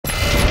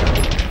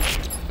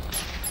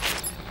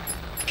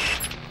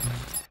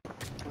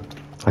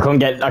couldn't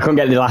get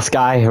the last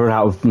guy. I ran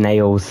out of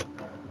nails.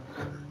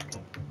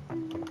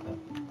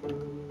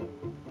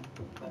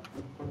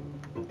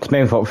 It's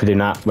my own fault for doing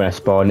that when I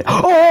spawned.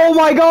 Oh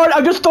my god!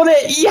 I've just done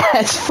it!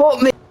 Yes!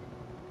 Fuck me!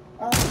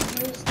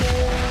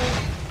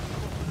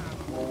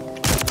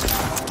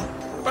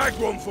 Back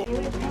one for.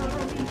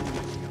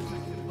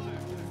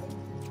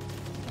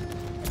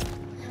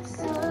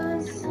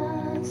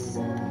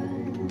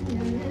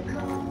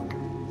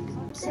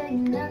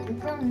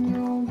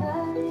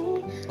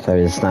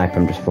 Sorry, the sniper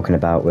I'm just fucking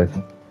about with.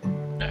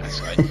 That's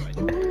fine.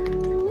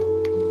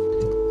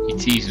 You're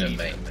teasing him,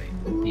 mate.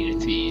 Need a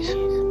tease.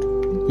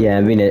 Yeah,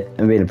 I'm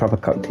being a proper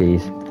cock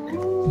tease.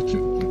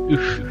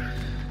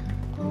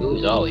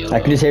 Who's Ollie? I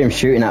can just hear him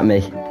shooting at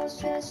me.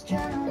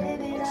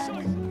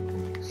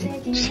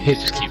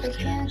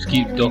 just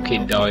keep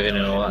ducking, diving,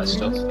 and all that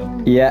stuff.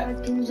 Yeah.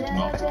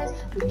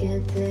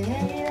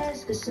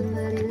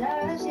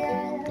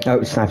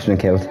 Oh, sniper's been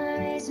killed.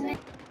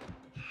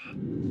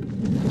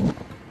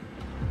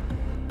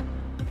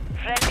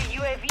 Friendly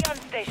UAV on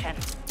station.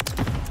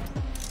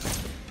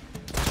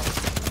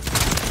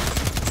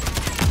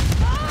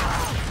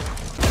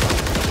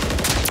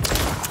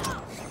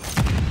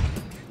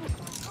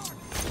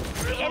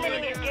 The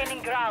enemy is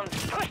gaining ground.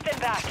 Push them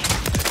back.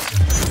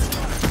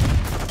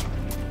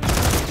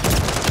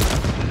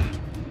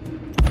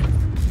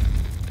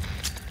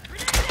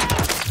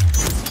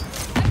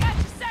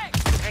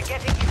 They're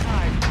getting you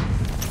hard.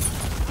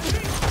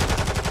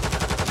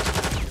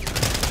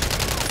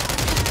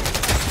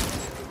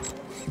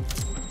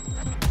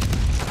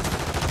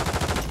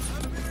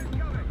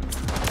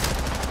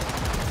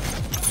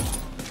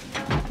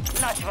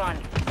 Nice one.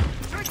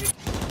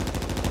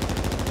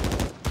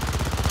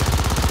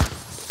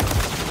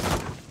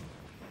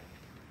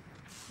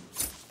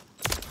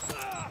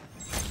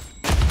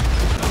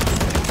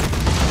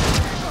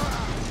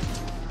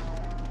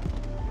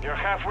 You're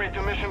halfway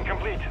to mission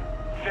complete.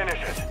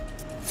 Finish it.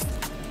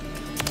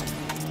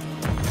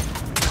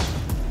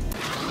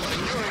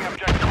 Securing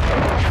objective.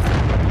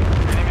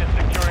 Enemy is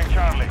securing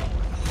Charlie.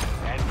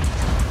 And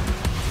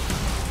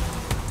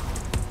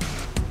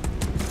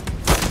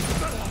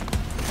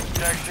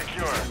tag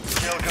secure.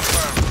 Kill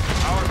confirmed.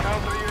 Our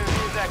counter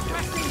UAV is active.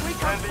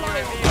 Friendly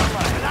UAV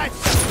online.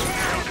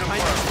 Kill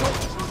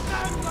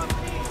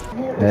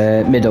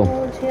confirmed. Middle.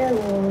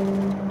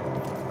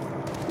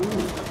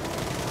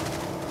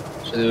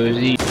 So there was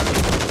he.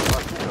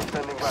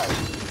 Standing by.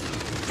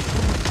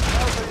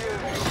 Counter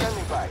UAV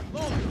standing by.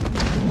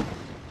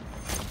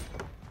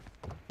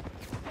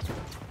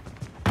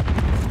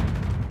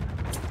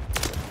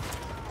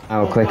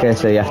 Hour quicker,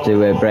 so you have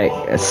to break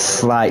a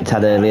slight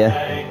tad earlier.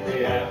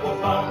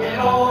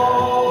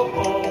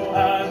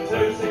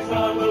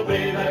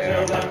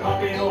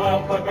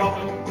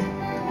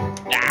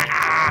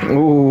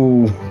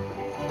 Ooh.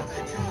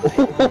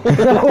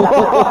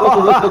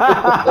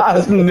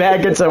 That's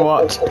mega to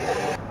watch.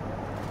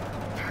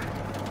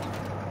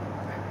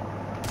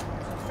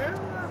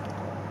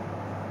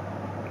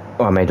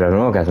 Oh, I made her an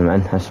orgasm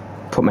then. I just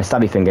put my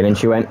stabby finger in and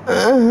she went.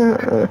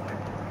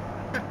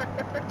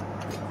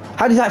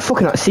 How did that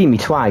fucking not see me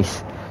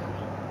twice?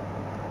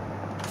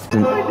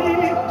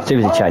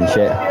 Do the chain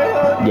shit.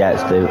 Yeah,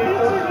 let's do.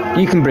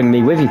 You can bring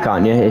me with you,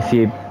 can't you? If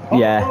you,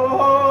 yeah.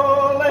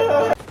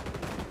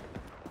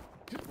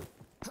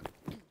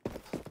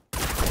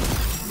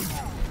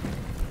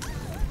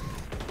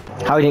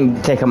 How he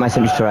didn't take up my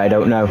signature, I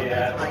don't know.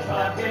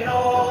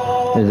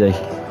 Is he?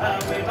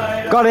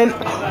 Got him!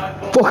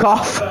 Fuck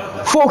off!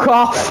 Fuck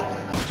off!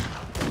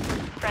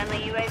 Friendly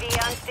UAV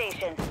on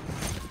station.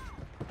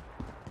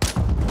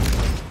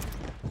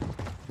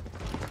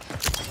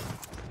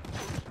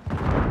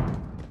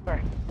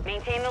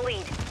 Maintain the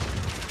lead.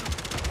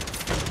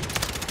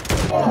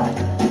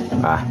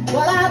 Ah.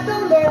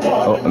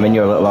 Oh, I'm in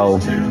your little hole.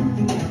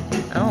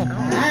 Oh.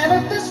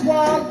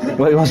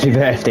 Well, it was my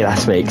birthday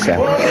last week, so.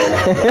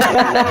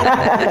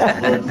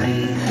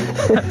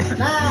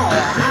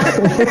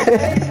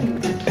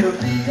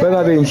 Where am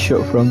I being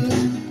shut from?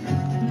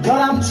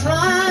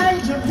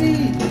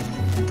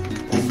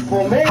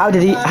 How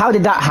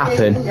did that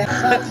happen? I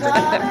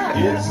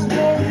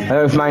don't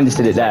know if mine just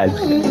did it then.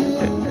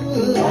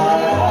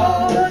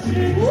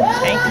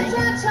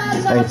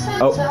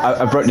 Oh,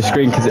 I broke the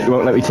screen because it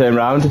won't let me turn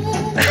around.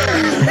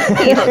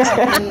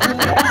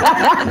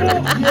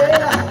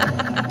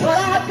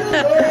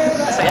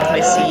 That's like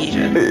my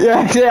seizure.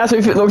 Yeah, that's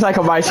what it looks like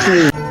on my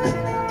screen.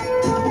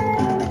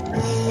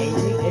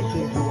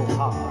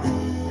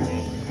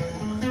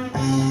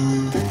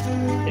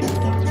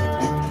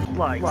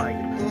 Like,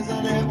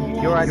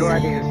 your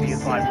idea is to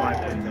use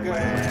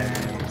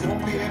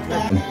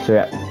 5-5. So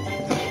yeah.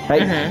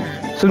 Right.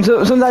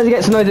 Sometimes I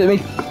get annoyed at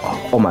me.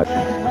 Oh my.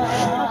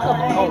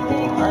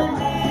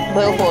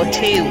 World War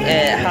II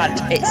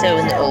had its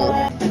own little.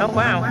 Oh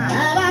wow.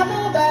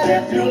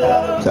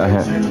 So,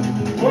 yeah.